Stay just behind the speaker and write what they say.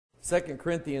2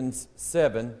 Corinthians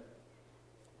 7,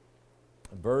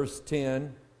 verse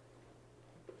 10,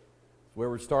 where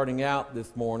we're starting out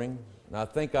this morning. And I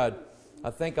think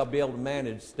I'll be able to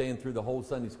manage staying through the whole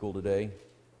Sunday school today.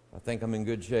 I think I'm in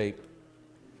good shape.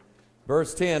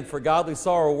 Verse 10, for godly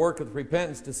sorrow worketh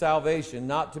repentance to salvation,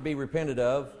 not to be repented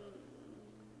of,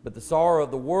 but the sorrow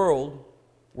of the world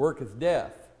worketh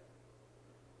death.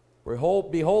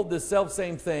 Behold this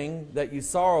selfsame thing that you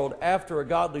sorrowed after a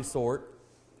godly sort,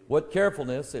 what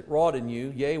carefulness it wrought in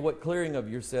you, yea, what clearing of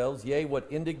yourselves, yea, what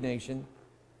indignation,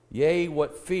 yea,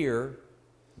 what fear,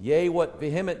 yea, what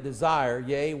vehement desire,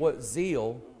 yea, what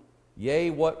zeal, yea,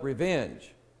 what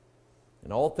revenge.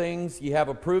 In all things ye have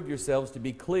approved yourselves to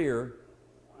be clear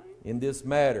in this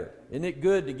matter. Isn't it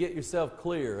good to get yourself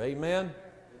clear? Amen?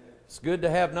 It's good to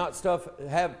have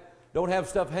don't have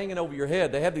stuff hanging over your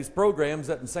head. They have these programs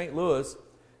up in St. Louis.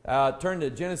 Turn to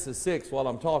Genesis 6 while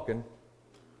I'm talking.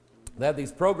 They have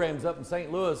these programs up in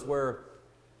St. Louis where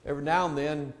every now and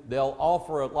then they'll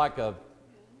offer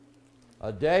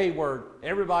a day where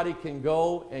everybody can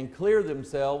go and clear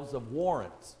themselves of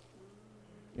warrants.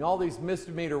 You know, all these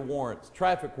misdemeanor warrants,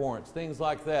 traffic warrants, things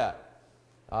like that.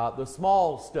 The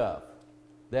small stuff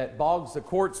that bogs the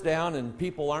courts down and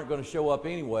people aren't going to show up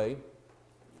anyway.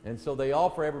 And so they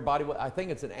offer everybody, I think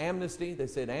it's an amnesty. They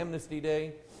said amnesty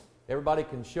day. Everybody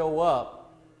can show up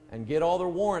and get all their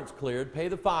warrants cleared, pay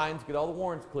the fines, get all the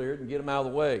warrants cleared, and get them out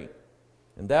of the way.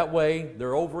 And that way,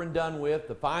 they're over and done with.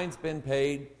 The fine's been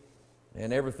paid,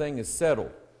 and everything is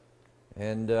settled.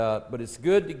 And but it's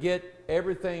good to get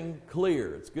everything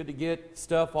clear. It's good to get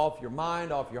stuff off your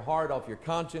mind, off your heart, off your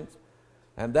conscience.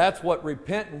 And that's what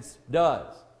repentance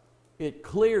does. It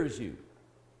clears you.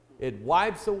 It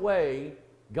wipes away.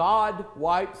 God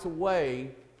wipes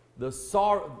away the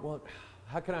sorrow. Well,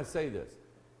 how can I say this?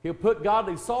 He'll put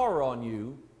godly sorrow on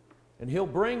you, and He'll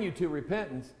bring you to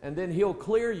repentance, and then He'll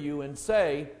clear you and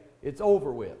say, it's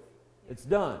over with. It's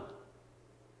done.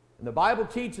 And the Bible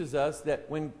teaches us that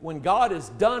when God is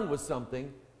done with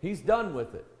something, He's done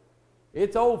with it.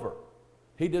 It's over.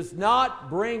 He does not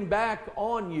bring back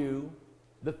on you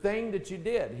the thing that you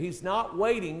did. He's not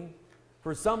waiting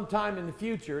for some time in the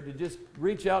future to just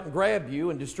reach out and grab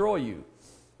you and destroy you.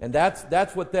 And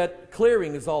that's what that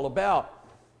clearing is all about.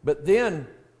 But then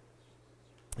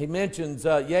he mentions,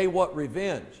 yea, what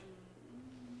revenge.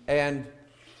 And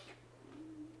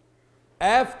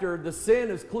after the sin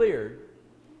is cleared,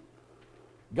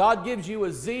 God gives you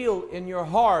a zeal in your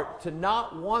heart to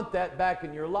not want that back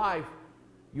in your life.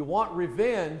 You want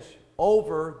revenge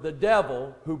over the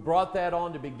devil who brought that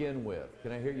on to begin with.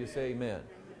 Can I hear you say amen?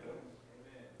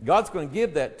 God's going to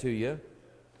give that to you.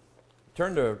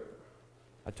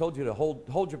 I told you to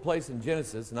hold your place in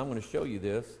Genesis, and I'm going to show you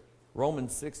this.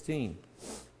 Romans 16.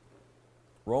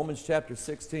 Romans chapter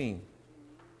 16.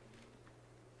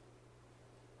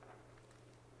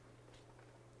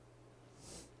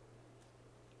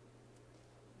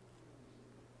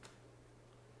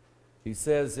 He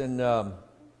says in,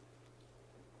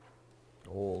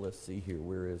 let's see here,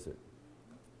 where is it?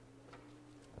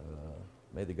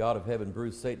 May the God of heaven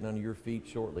bruise Satan under your feet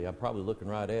shortly. I'm probably looking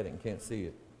right at it and can't see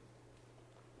it.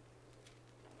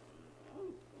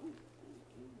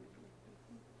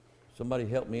 Somebody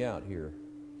help me out here.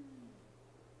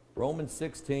 Romans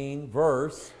 16,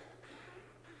 verse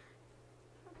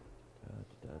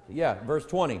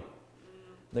 20.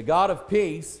 The God of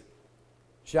peace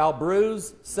shall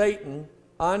bruise Satan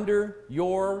under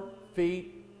your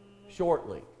feet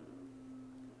shortly.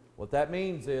 What that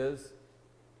means is,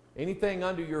 anything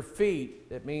under your feet,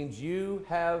 that means you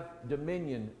have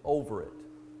dominion over it.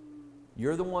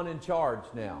 You're the one in charge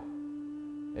now.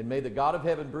 And may the God of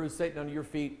heaven bruise Satan under your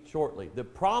feet shortly. The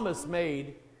promise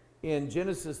made in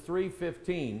Genesis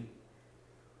 3:15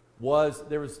 was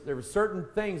there were certain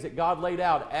things that God laid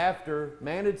out after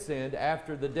man had sinned,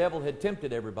 after the devil had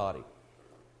tempted everybody.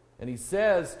 And He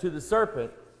says to the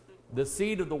serpent, the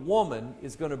seed of the woman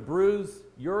is going to bruise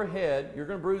your head, you're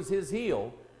going to bruise his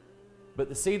heel, but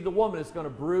the seed of the woman is going to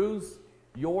bruise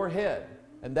your head.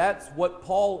 And that's what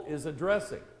Paul is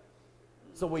addressing.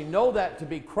 So we know that to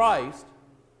be Christ,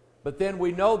 but then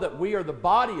we know that we are the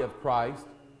body of Christ.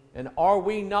 And are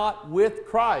we not with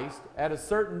Christ at a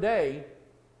certain day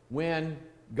when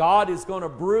God is going to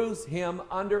bruise Him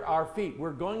under our feet?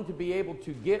 We're going to be able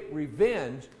to get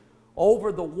revenge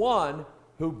over the one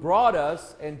who brought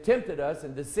us and tempted us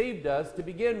and deceived us to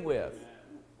begin with.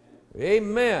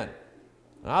 Amen.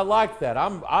 And I like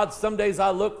that. Some days I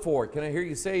look for it. Can I hear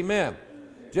you say amen?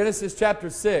 Genesis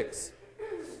chapter 6.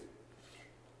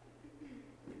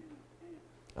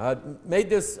 I made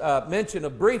this mention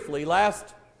of briefly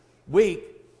last week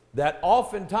that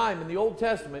oftentimes in the Old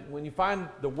Testament, when you find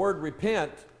the word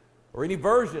repent, or any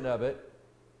version of it,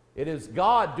 it is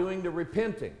God doing the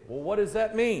repenting. Well, what does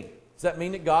that mean? Does that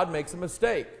mean that God makes a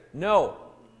mistake? No.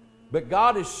 But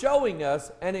God is showing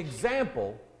us an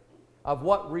example of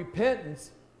what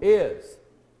repentance is.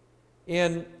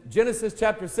 In Genesis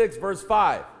chapter 6, verse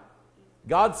 5,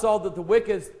 God saw that the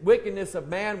wickedness of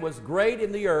man was great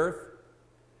in the earth,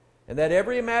 and that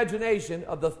every imagination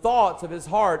of the thoughts of his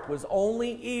heart was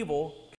only evil